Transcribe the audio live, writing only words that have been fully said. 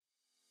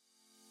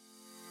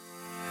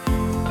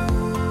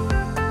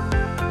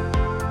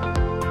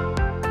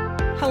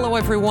Hello,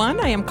 everyone.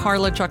 I am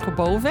Carla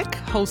Jakubovic,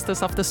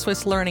 hostess of the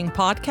Swiss Learning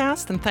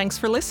Podcast, and thanks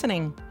for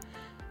listening.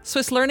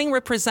 Swiss Learning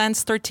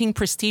represents 13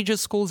 prestigious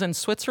schools in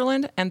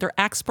Switzerland, and they're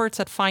experts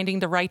at finding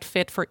the right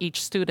fit for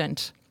each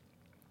student.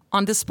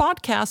 On this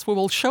podcast, we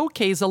will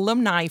showcase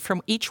alumni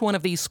from each one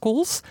of these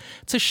schools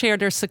to share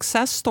their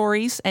success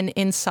stories and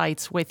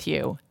insights with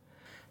you.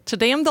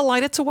 Today, I'm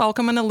delighted to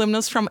welcome an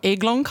alumnus from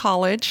Aiglon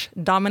College,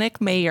 Dominique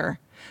Meyer.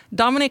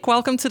 Dominique,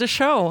 welcome to the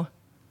show.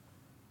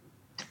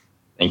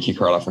 Thank you,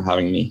 Carla, for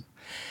having me.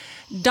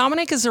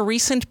 Dominique is a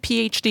recent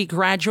PhD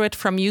graduate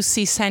from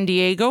UC San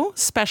Diego,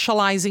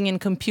 specializing in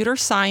computer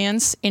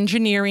science,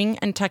 engineering,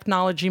 and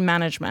technology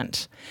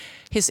management.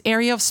 His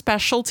area of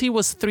specialty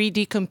was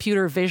 3D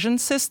computer vision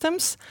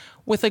systems,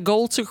 with a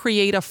goal to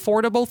create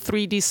affordable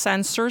 3D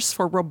sensors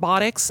for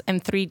robotics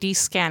and 3D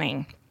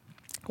scanning.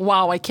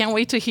 Wow, I can't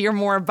wait to hear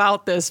more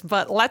about this,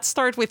 but let's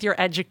start with your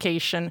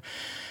education.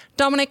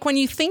 Dominique, when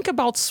you think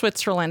about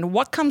Switzerland,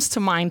 what comes to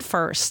mind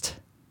first?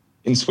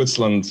 In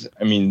Switzerland,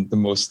 the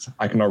most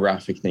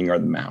iconographic thing are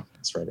the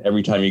mountains, right?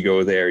 Every time you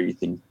go there, you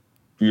think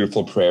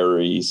beautiful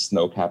prairies,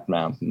 snow-capped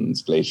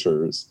mountains,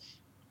 glaciers,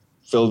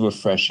 filled with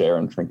fresh air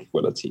and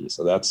tranquility.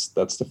 So that's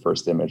the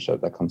first image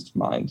that comes to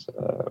mind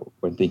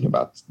when thinking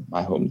about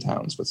my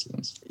hometown,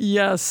 Switzerland.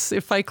 Yes,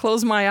 if I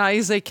close my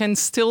eyes, I can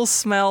still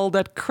smell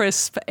that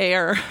crisp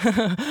air.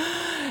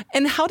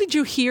 And how did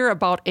you hear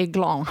about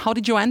Aiglon? How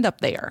did you end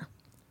up there?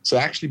 So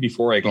actually,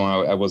 before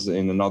Aiglon, I was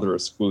in another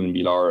school in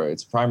Bilar.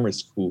 It's a primary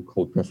school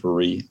called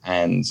Préféré,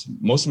 and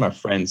most of my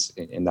friends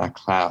in that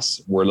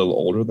class were a little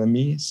older than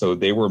me. So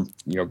they were,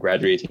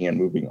 graduating and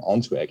moving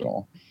on to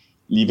Aiglon,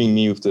 leaving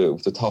me with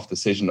the tough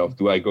decision of,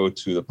 do I go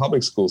to the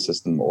public school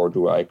system or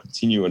do I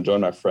continue and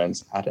join my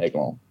friends at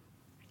Aiglon?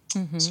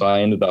 Mm-hmm. So I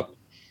ended up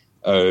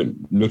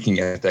looking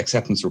at the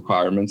acceptance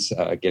requirements,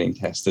 getting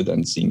tested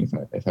and seeing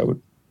if I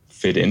would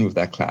fit in with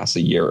that class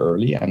a year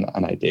early, and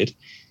I did.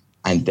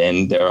 And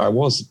then there I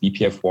was.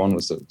 BPF1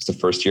 was the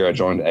first year I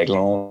joined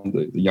Aiglon,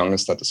 the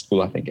youngest at the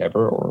school, I think,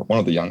 ever, or one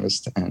of the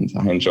youngest. And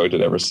I enjoyed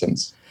it ever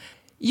since.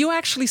 You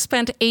actually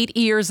spent 8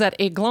 years at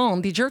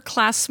Aiglon. Did your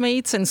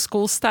classmates and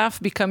school staff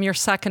become your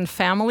second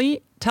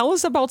family? Tell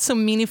us about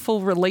some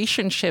meaningful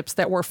relationships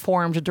that were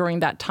formed during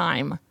that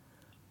time.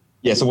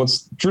 Yeah, so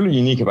what's truly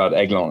unique about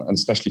Aiglon, and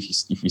especially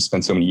if you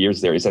spend so many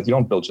years there, is that you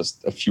don't build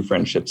just a few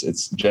friendships.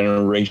 It's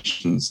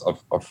generations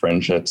of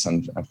friendships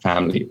and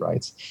family,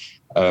 right?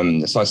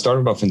 So I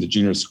started off in the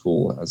junior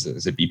school as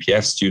a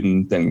BPF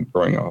student, then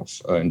growing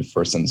off in the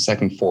first and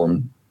second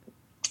form.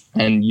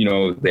 And,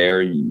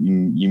 there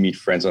you meet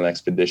friends on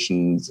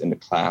expeditions in the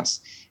class,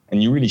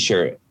 and you really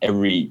share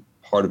every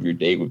part of your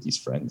day with these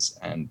friends.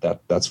 And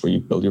that's where you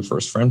build your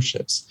first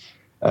friendships.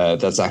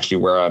 That's actually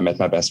where I met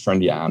my best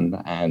friend, Jan,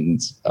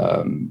 and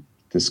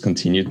this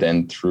continued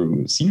then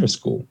through senior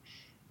school.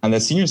 And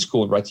at senior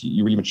school, right,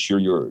 you really mature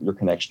your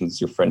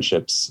connections, your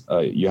friendships.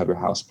 You have your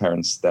house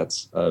parents that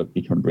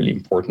become really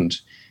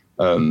important.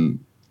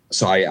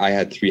 So I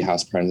had 3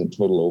 house parents in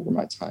total over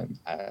my time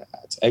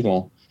at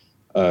Aiglon.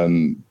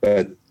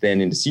 But then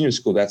in the senior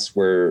school, that's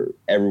where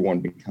everyone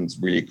becomes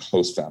really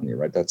close family,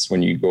 right? That's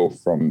when you go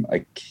from a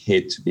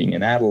kid to being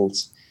an adult,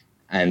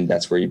 and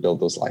that's where you build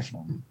those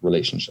lifelong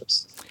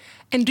relationships.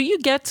 And do you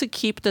get to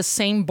keep the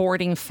same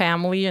boarding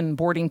family and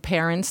boarding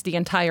parents the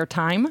entire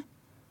time?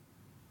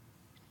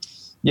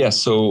 Yeah,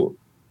 so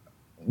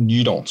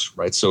you don't,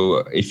 right? So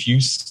if you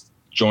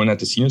join at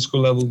the senior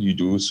school level, you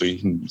do, so you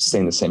can stay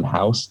in the same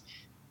house.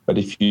 But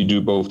if you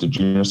do both the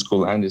junior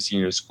school and the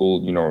senior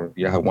school,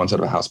 you have one set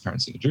of house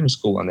parents in the junior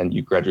school, and then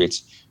you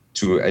graduate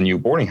to a new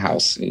boarding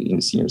house in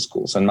the senior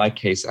school. So in my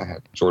case, I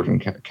had George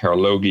and Carol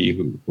Logie,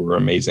 who were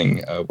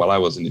amazing while I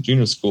was in the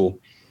junior school,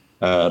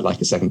 like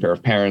a second pair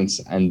of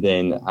parents. And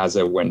then as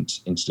I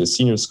went into the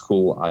senior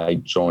school, I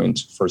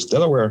joined first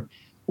Delaware,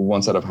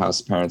 one set of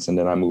house parents, and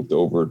then I moved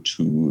over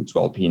to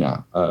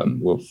Alpina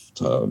with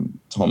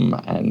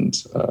Tom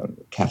and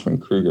Catherine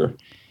Kruger.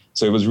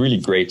 So it was really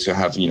great to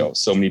have,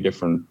 so many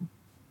different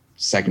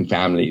second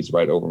families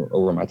right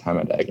over my time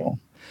at Aiglon.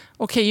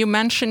 Okay, you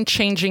mentioned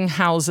changing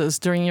houses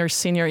during your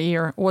senior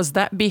year. Was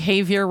that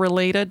behavior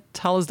related?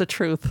 Tell us the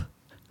truth.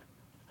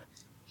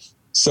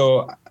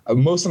 So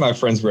most of my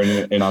friends were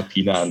in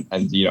Alpina,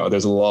 and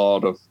there's a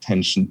lot of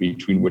tension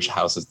between which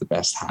house is the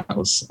best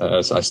house.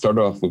 So I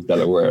started off with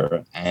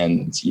Delaware,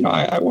 and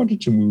I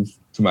wanted to move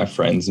to my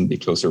friends and be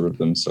closer with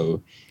them.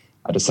 So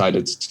I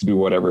decided to do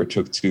whatever it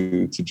took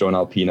to join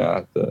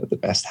Alpina, the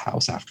best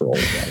house after all.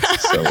 Right?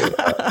 So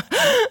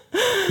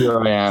here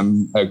I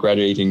am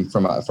graduating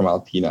from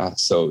Alpina.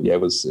 So yeah,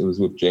 it was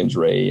with James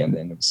Ray, and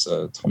then it was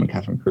Tom and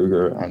Catherine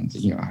Kruger, and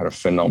I had a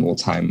phenomenal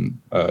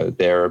time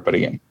there. But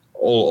again,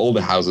 all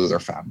the houses are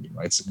family,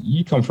 right? So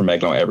you come from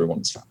Aiglon,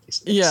 everyone's family.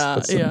 So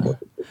that's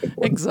important.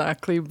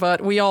 Exactly.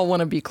 But we all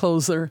want to be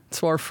closer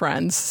to our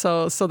friends.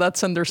 So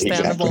that's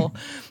understandable.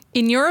 Exactly.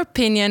 In your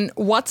opinion,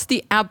 what's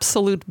the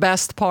absolute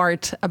best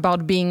part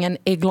about being an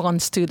Aiglon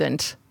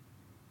student?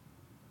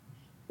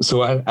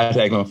 So at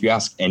Aiglon, if you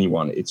ask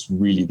anyone, it's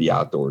really the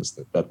outdoors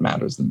that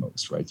matters the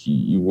most, right?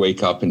 You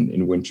wake up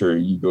in winter,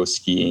 you go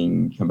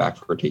skiing, come back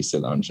for a tasty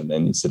lunch, and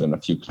then you sit in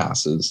a few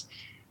classes.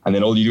 And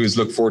then all you do is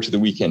look forward to the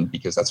weekend,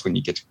 because that's when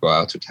you get to go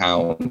out to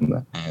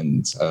town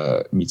and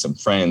meet some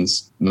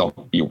friends, not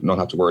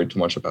have to worry too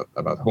much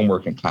about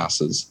homework and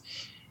classes,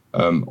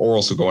 or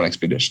also go on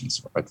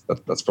expeditions, right?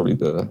 That's probably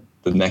the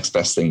next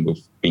best thing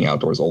with being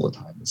outdoors all the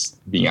time, is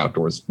being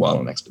outdoors while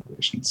on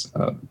expeditions.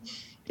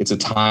 It's a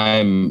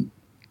time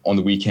on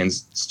the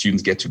weekends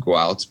students get to go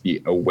out, be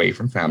away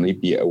from family,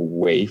 be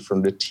away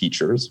from the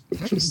teachers,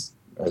 which is,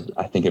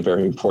 I think, a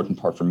very important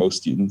part for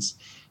most students.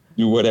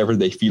 Do whatever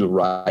they feel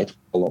right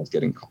while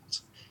getting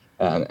caught.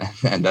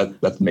 And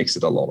that makes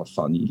it a lot of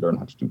fun. You learn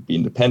how to be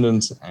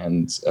independent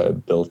and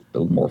build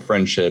more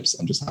friendships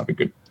and just have a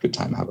good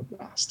time, have a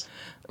blast.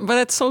 But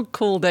it's so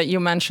cool that you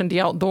mentioned the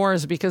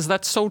outdoors, because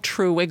that's so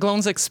true.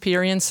 Aiglon's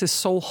experience is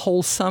so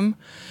wholesome.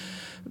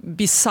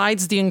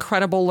 Besides the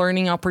incredible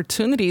learning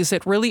opportunities,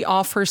 it really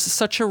offers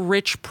such a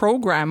rich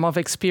program of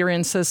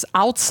experiences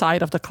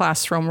outside of the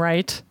classroom,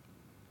 right?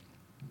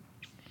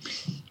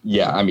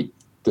 Yeah, I mean,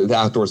 the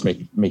outdoors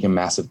make a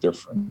massive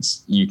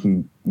difference. You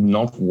can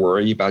not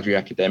worry about your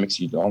academics.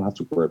 You don't have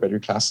to worry about your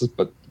classes.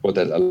 But what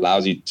that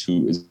allows you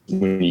to is,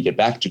 when you get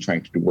back to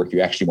trying to do work,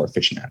 you're actually more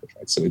efficient at it,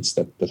 right? So it's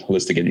that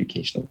holistic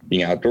education of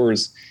being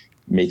outdoors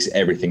makes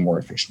everything more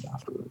efficient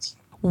afterwards.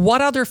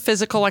 What other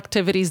physical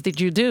activities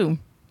did you do?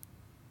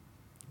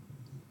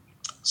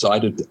 So I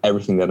did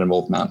everything that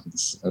involved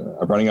mountains,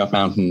 running up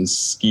mountains,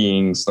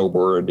 skiing,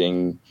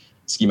 snowboarding,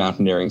 ski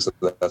mountaineering. So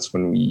that's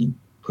when we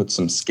put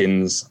some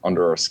skins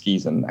under our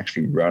skis and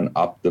actually run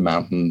up the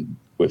mountain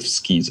with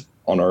skis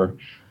on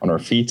our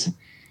feet.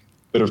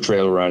 Bit of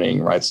trail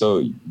running, right?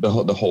 So the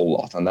whole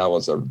lot, and that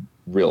was a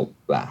real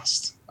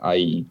blast.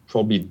 I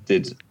probably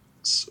did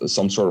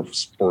some sort of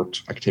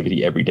sport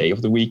activity every day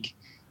of the week,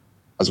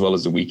 as well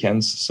as the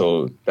weekends.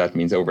 So that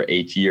means over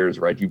 8 years,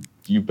 right?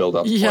 You build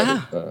up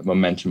quite a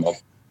momentum of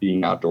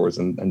being outdoors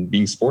and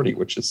being sporty,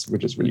 which is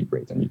really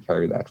great. And you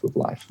carry that with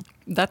life.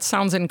 That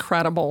sounds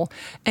incredible.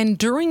 And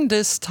during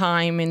this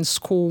time in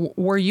school,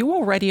 were you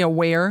already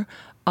aware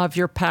of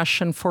your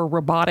passion for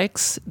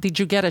robotics? Did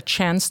you get a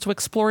chance to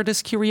explore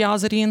this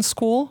curiosity in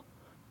school?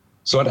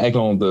 So at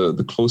Aiglon,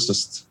 the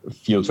closest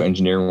field to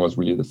engineering was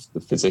really the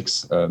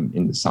physics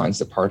in the science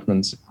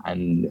department.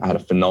 And I had a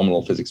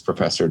phenomenal physics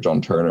professor,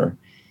 John Turner.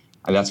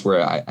 And that's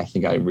where I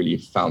think I really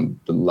found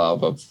the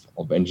love of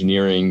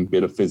engineering,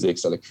 bit of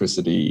physics,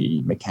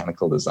 electricity,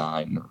 mechanical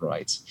design,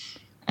 right?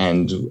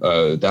 And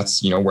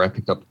that's, where I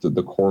picked up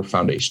the core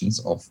foundations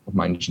of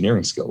my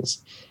engineering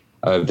skills.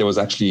 There was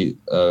actually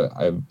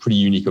a pretty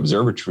unique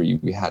observatory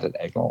we had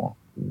at Aiglon,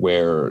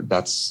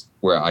 that's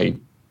where I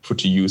put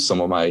to use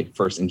some of my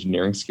first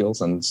engineering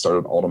skills and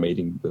started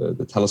automating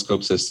the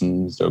telescope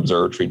systems, the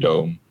observatory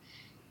dome,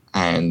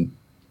 and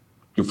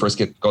you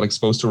first got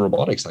exposed to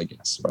robotics, I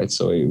guess, right?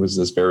 So it was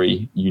this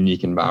very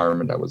unique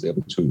environment I was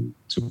able to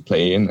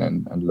play in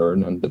and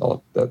learn and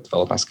develop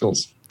my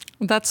skills.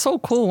 That's so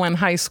cool when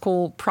high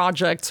school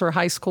projects or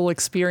high school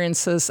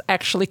experiences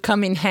actually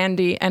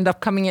end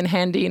up coming in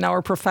handy in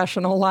our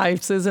professional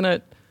lives, isn't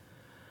it?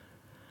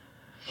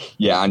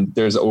 Yeah, and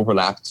there's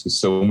overlap to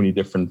so many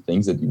different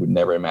things that you would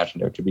never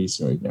imagine there to be.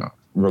 So,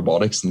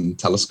 robotics and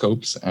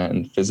telescopes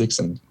and physics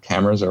and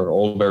cameras are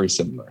all very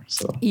similar.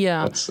 So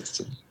yeah, it's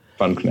a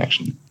fun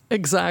connection.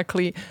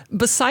 Exactly.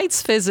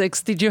 Besides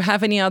physics, did you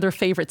have any other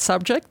favorite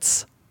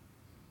subjects?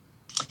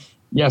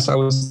 Yes, I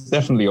was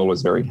definitely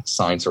always very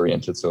science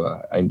oriented.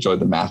 So I enjoyed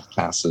the math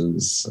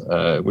classes,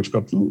 which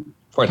got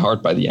quite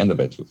hard by the end of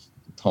it with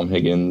Tom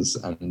Higgins,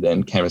 and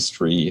then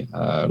chemistry,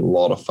 a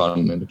lot of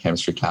fun in the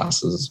chemistry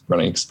classes,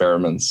 running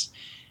experiments,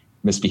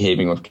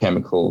 misbehaving with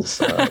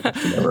chemicals.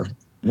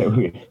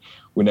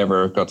 We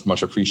never got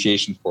much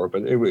appreciation for,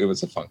 but it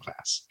was a fun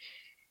class.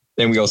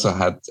 Then we also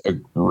had a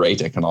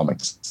great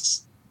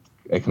economics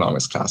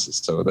classes.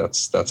 So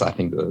that's I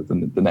think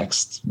the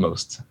next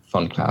most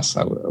fun class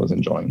I was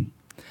enjoying.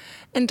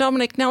 And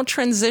Dominique, now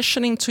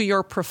transitioning to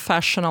your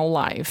professional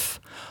life,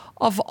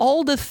 of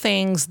all the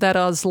things that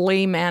us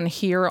laymen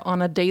hear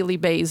on a daily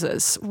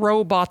basis,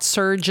 robot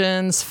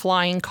surgeons,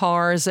 flying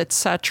cars,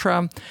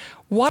 etc.,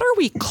 what are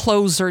we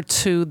closer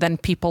to than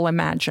people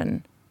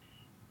imagine?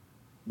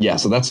 Yeah,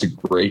 so that's a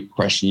great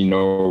question.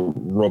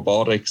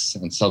 Robotics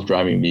and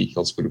self-driving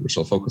vehicles, which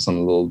I'll focus on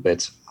a little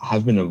bit,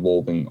 have been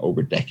evolving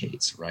over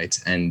decades, right?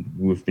 And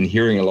we've been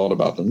hearing a lot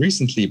about them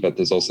recently, but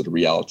there's also the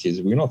reality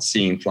is we're not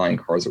seeing flying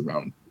cars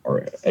around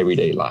our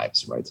everyday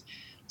lives, right?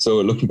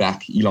 So looking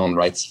back, Elon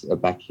writes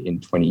back in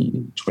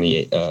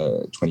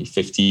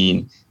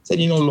 2015, said,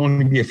 it'll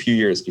only be a few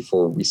years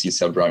before we see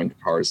self-driving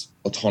cars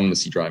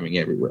autonomously driving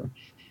everywhere.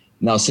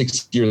 Now,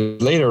 6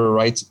 years later,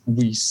 right,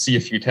 we see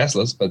a few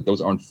Teslas, but those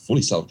aren't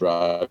fully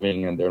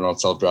self-driving, and they're not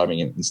self-driving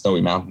in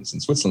snowy mountains in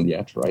Switzerland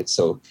yet, right?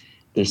 So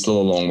there's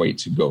still a long way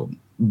to go.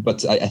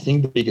 But I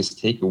think the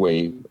biggest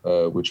takeaway,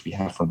 which we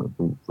have from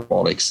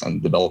robotics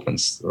and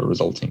developments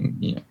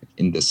resulting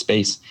in this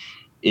space,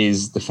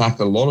 is the fact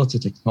that a lot of the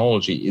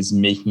technology is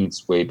making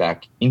its way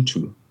back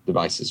into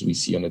devices we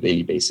see on a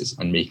daily basis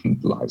and making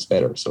lives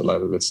better. So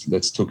let's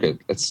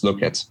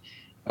look at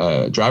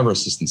driver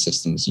assistance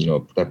systems,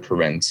 that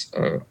prevent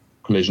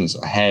collisions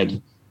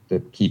ahead,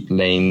 that keep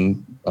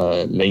lane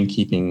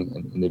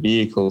keeping in the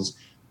vehicles.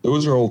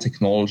 Those are all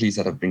technologies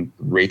that have been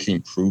greatly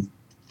improved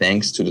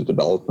thanks to the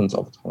development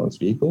of autonomous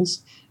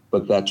vehicles,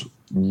 but that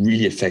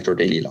really affect our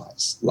daily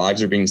lives.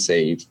 Lives are being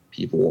saved.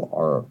 People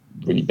are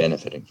really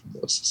benefiting from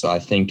this. So I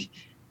think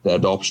the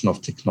adoption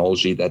of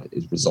technology that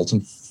is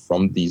resulting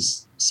from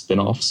these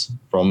spin-offs,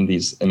 from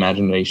these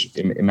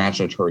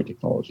imaginatory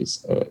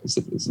technologies is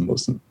the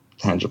most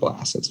tangible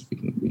assets we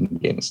can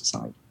gain in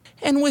society.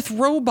 And with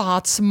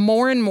robots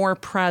more and more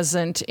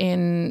present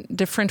in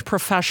different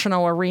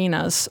professional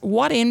arenas,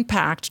 what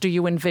impact do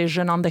you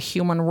envision on the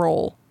human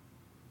role?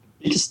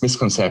 The biggest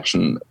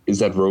misconception is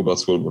that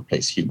robots will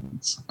replace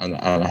humans. And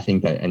I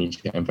think that I need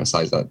to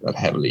emphasize that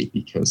heavily,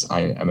 because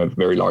I am a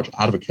very large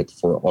advocate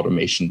for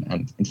automation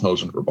and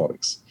intelligent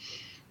robotics.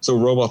 So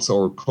robots,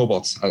 or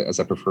cobots, as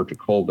I prefer to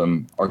call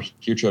them, are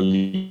here to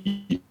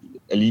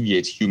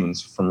alleviate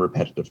humans from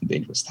repetitive and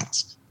dangerous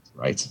tasks.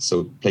 Right.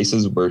 So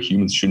places where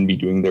humans shouldn't be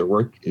doing their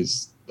work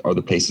are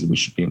the places we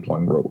should be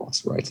employing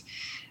robots. Right.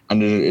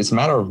 And it's a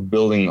matter of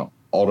building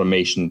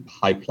automation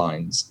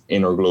pipelines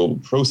in our global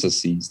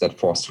processes that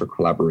foster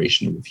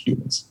collaboration with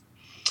humans.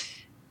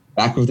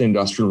 Back with the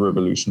Industrial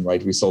Revolution,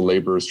 right, we saw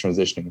laborers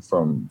transitioning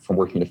from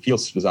working in the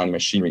fields to designing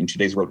machinery. In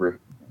today's world,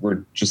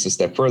 we're just a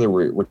step further.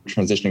 We're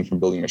transitioning from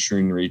building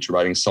machinery to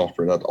writing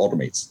software that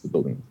automates the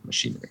building of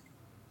machinery.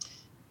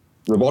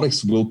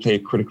 Robotics will play a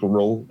critical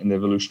role in the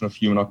evolution of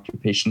human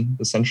occupation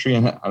this century,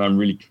 and I'm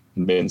really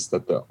convinced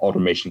that the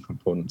automation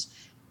components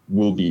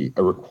will be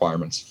a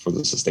requirement for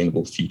the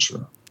sustainable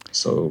future.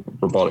 So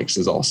robotics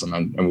is awesome,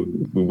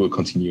 and we will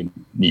continue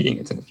needing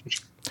it in the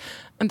future.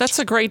 And that's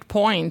a great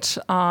point.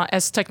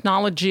 As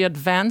technology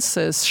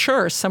advances,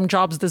 sure, some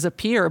jobs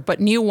disappear, but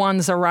new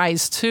ones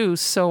arise too.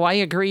 So I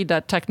agree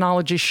that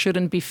technology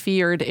shouldn't be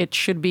feared. It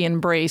should be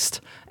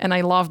embraced. And I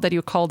love that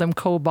you call them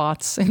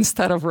cobots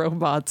instead of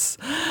robots.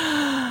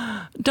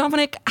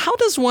 Dominique, how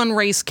does one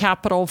raise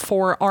capital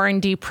for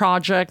R&D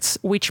projects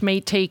which may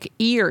take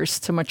years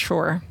to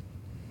mature?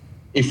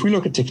 If we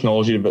look at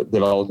technology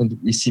development,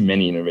 we see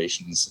many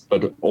innovations,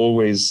 but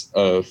always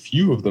a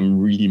few of them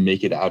really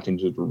make it out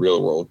into the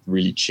real world,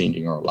 really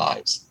changing our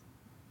lives.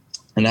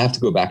 And I have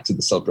to go back to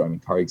the self-driving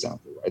car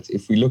example, right?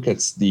 If we look at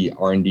the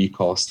R&D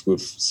cost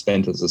we've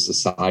spent as a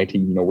society,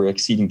 we're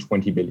exceeding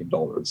 $20 billion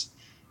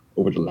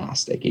over the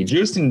last decade,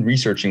 just in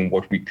researching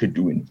what we could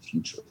do in the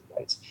future,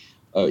 right?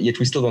 Yet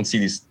we still don't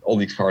see all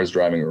these cars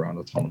driving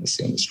around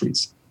autonomously on the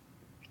streets.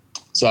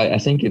 So I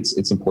think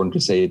it's important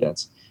to say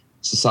that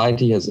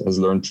society has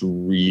learned to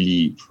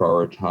really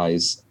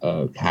prioritize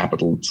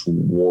capital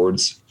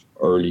towards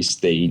early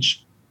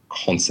stage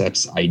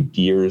concepts,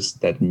 ideas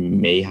that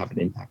may have an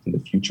impact in the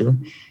future.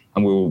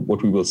 And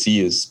what we will see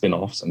is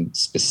spin-offs and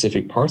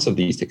specific parts of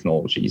these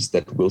technologies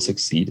that will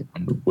succeed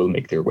and will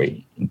make their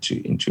way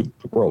into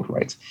the world,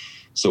 right?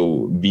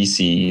 So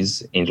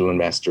VCs, angel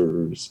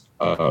investors,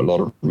 a lot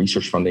of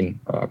research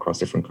funding across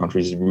different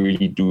countries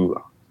really do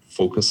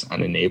focus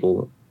and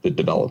enable the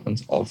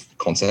development of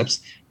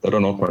concepts that are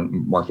not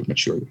market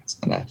mature yet.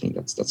 And I think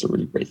that's a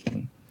really great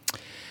thing.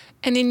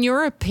 And in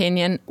your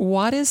opinion,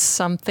 what is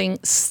something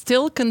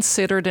still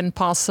considered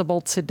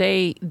impossible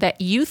today that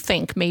you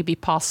think may be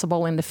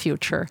possible in the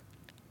future?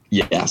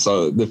 Yeah,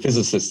 so the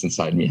physicist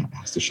inside me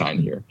has to shine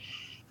here.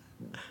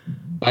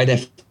 By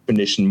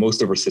definition,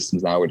 most of our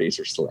systems nowadays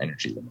are still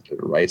energy limited,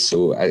 right?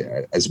 So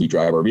as we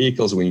drive our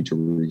vehicles, we need to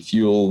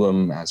refuel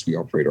them. As we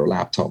operate our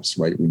laptops,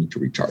 right, we need to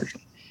recharge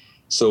them.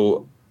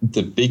 So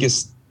the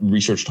biggest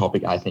research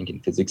topic, I think, in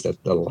physics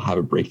that'll have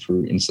a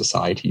breakthrough in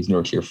society is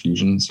nuclear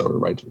fusion. So,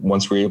 right,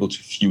 once we're able to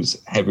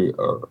fuse heavier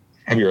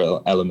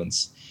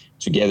elements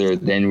together,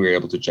 then we're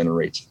able to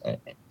generate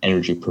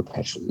energy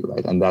perpetually,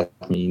 right? And that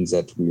means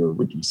that we are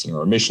reducing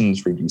our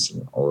emissions,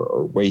 reducing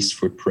our waste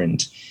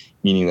footprint,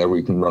 meaning that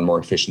we can run more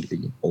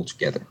efficiently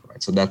altogether,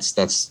 right? So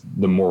that's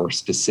the more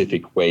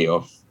specific way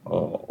of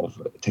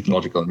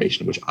technological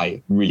innovation, which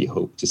I really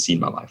hope to see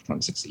in my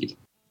lifetime succeed.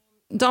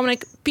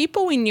 Dominique,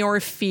 people in your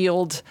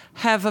field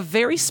have a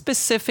very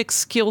specific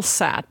skill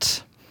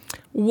set.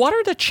 What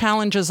are the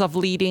challenges of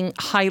leading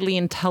highly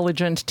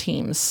intelligent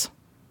teams?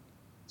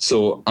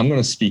 So I'm going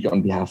to speak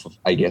on behalf of,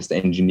 I guess, the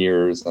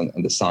engineers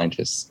and the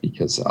scientists,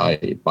 because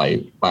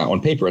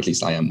on paper, at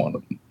least, I am one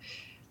of them.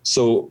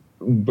 So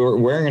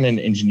wearing an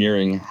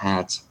engineering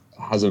hat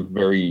has a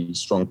very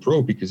strong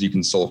pro because you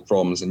can solve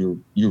problems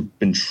and you've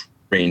been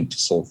trained to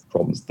solve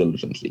problems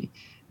diligently.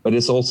 But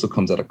this also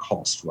comes at a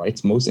cost,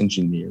 right? Most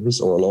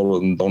engineers, or a lot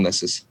of them, don't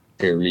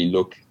necessarily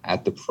look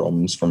at the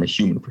problems from a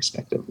human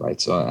perspective,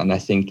 right? So, and I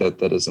think that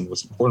is the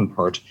most important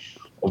part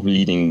of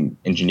leading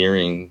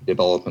engineering,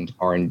 development,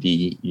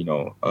 R&D,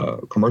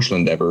 commercial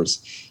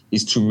endeavors,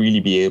 is to really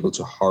be able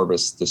to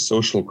harvest the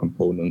social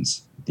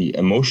components, the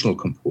emotional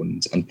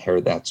components, and pair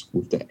that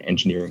with the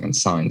engineering and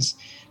science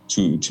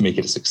to make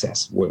it a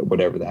success,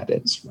 whatever that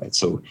is, right?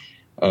 So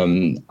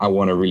I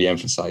want to really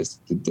emphasize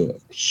that the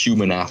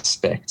human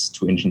aspect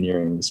to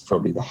engineering is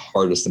probably the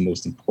hardest and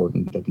most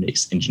important that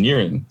makes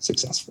engineering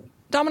successful.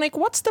 Dominique,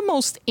 what's the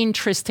most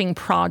interesting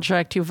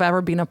project you've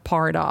ever been a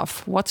part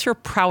of? What's your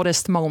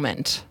proudest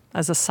moment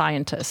as a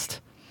scientist?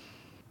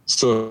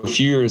 So a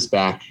few years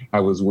back, I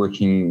was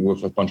working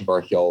with a bunch of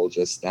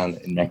archaeologists down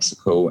in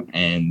Mexico,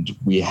 and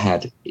we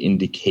had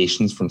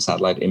indications from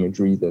satellite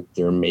imagery that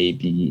there may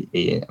be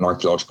an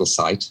archaeological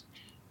site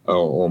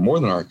or more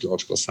than an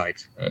archaeological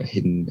site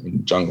hidden in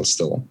the jungle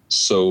still.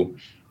 So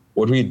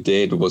what we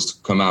did was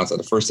to come out at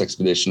the first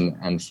expedition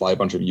and fly a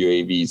bunch of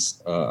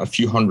UAVs a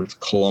few hundred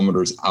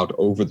kilometers out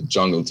over the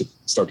jungle to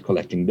start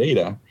collecting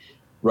data,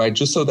 right?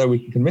 Just so that we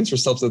can convince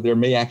ourselves that there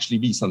may actually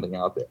be something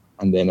out there.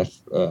 And then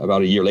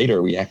about a year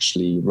later, we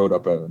actually wrote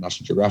up a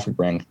National Geographic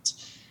grant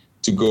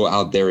to go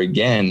out there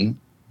again,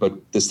 but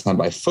this time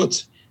by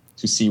foot,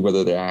 to see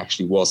whether there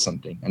actually was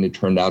something. And it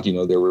turned out,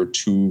 there were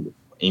two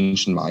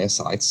ancient Maya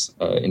sites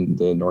in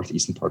the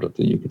northeastern part of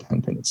the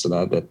Yucatan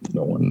Peninsula that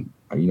no one,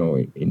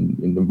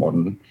 in the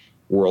modern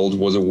world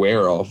was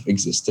aware of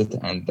existed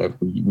and that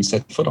we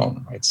set foot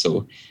on, right?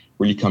 So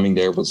really coming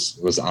there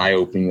was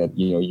eye-opening that,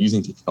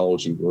 using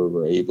technology,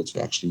 we're able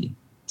to actually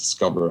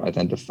discover,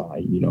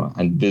 identify,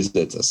 and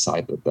visit a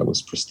site that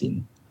was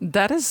pristine.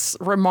 That is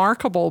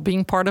remarkable,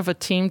 being part of a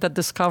team that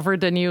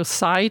discovered a new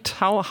site.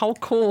 How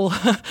cool.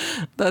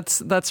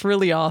 That's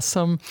really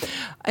awesome.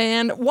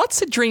 And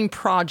what's a dream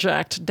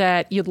project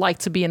that you'd like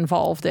to be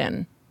involved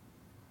in?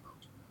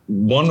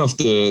 One of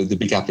the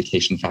big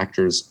application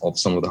factors of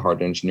some of the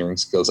hard engineering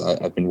skills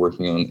I've been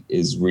working on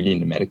is really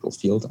in the medical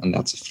field, and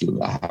that's a field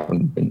I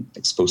haven't been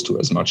exposed to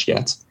as much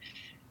yet.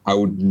 I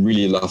would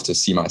really love to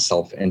see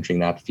myself entering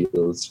that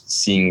field,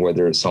 seeing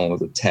whether some of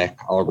the tech,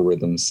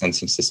 algorithms,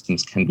 sensing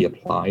systems can be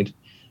applied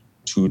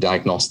to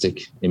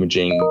diagnostic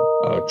imaging,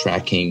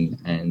 tracking,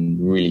 and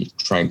really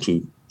trying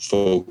to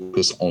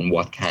focus on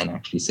what can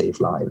actually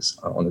save lives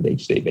on a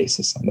day-to-day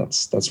basis. And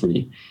that's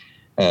really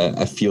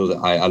a field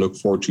I look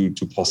forward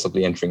to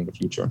possibly entering in the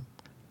future.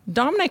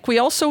 Dominique, we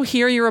also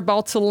hear you're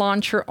about to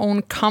launch your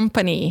own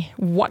company.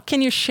 What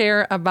can you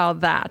share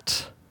about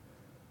that?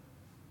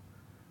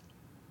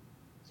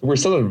 We're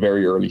still at a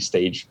very early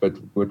stage, but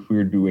what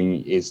we're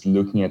doing is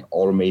looking at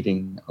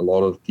automating a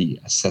lot of the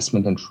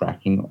assessment and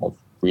tracking of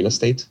real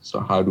estate. So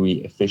how do we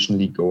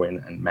efficiently go in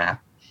and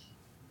map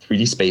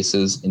 3D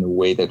spaces in a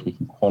way that we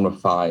can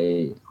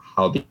quantify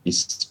how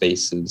these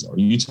spaces are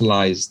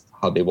utilized,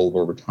 how they evolve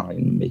over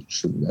time, make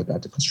sure that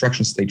at the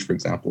construction stage, for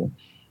example,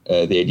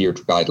 they adhere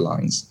to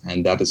guidelines.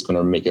 And that is going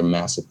to make a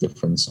massive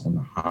difference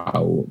on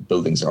how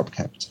buildings are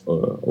kept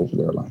over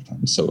their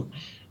lifetime. So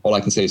all I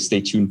can say is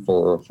stay tuned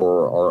for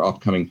our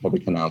upcoming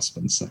public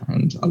announcements,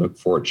 and I look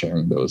forward to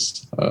sharing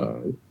those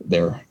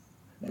there.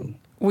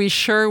 We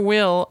sure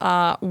will.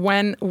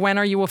 When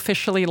are you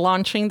officially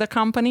launching the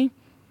company?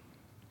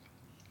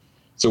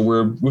 So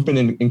we've been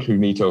in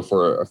incognito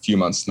for a few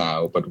months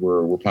now, but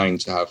we're planning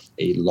to have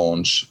a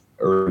launch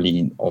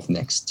early of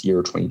next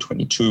year,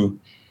 2022.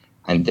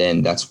 And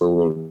then that's where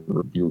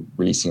we'll be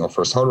releasing our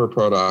first hardware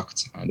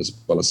product, and as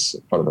well as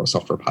part of our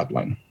software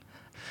pipeline.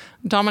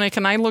 Dominique,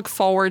 and I look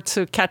forward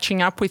to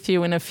catching up with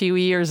you in a few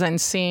years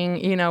and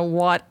seeing,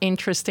 what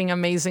interesting,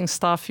 amazing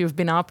stuff you've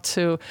been up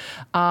to.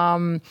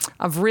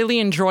 I've really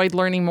enjoyed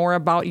learning more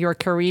about your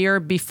career.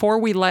 Before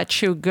we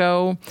let you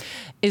go,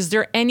 is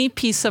there any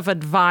piece of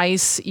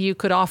advice you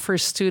could offer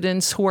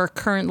students who are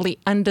currently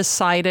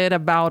undecided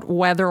about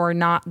whether or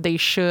not they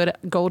should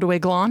go to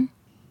Aiglon?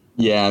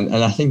 Yeah, and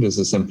I think there's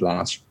a simple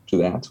answer to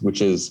that,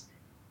 which is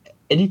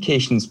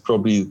education is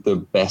probably the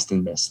best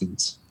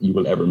investment you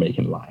will ever make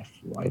in life,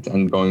 right?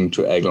 And going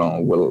to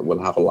Aiglon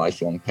will have a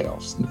lifelong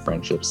payoffs in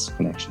friendships,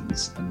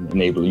 connections, and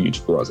enable you to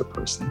grow as a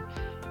person.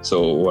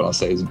 So what I'll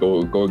say is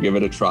go give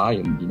it a try,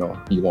 and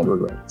you won't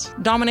regret it.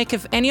 Dominique,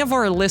 if any of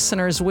our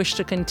listeners wish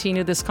to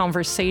continue this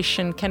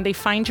conversation, can they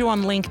find you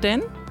on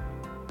LinkedIn?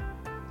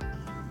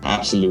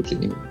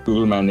 Absolutely.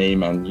 Google my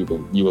name and you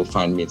will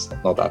find me. It's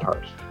not that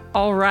hard.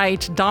 All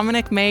right,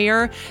 Dominique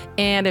Meyer.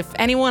 And if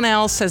anyone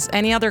else has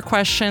any other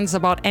questions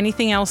about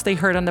anything else they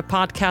heard on the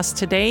podcast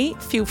today,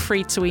 feel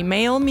free to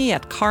email me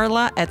at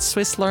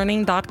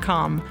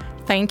carla@swisslearning.com.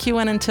 Thank you,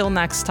 and until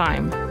next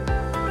time.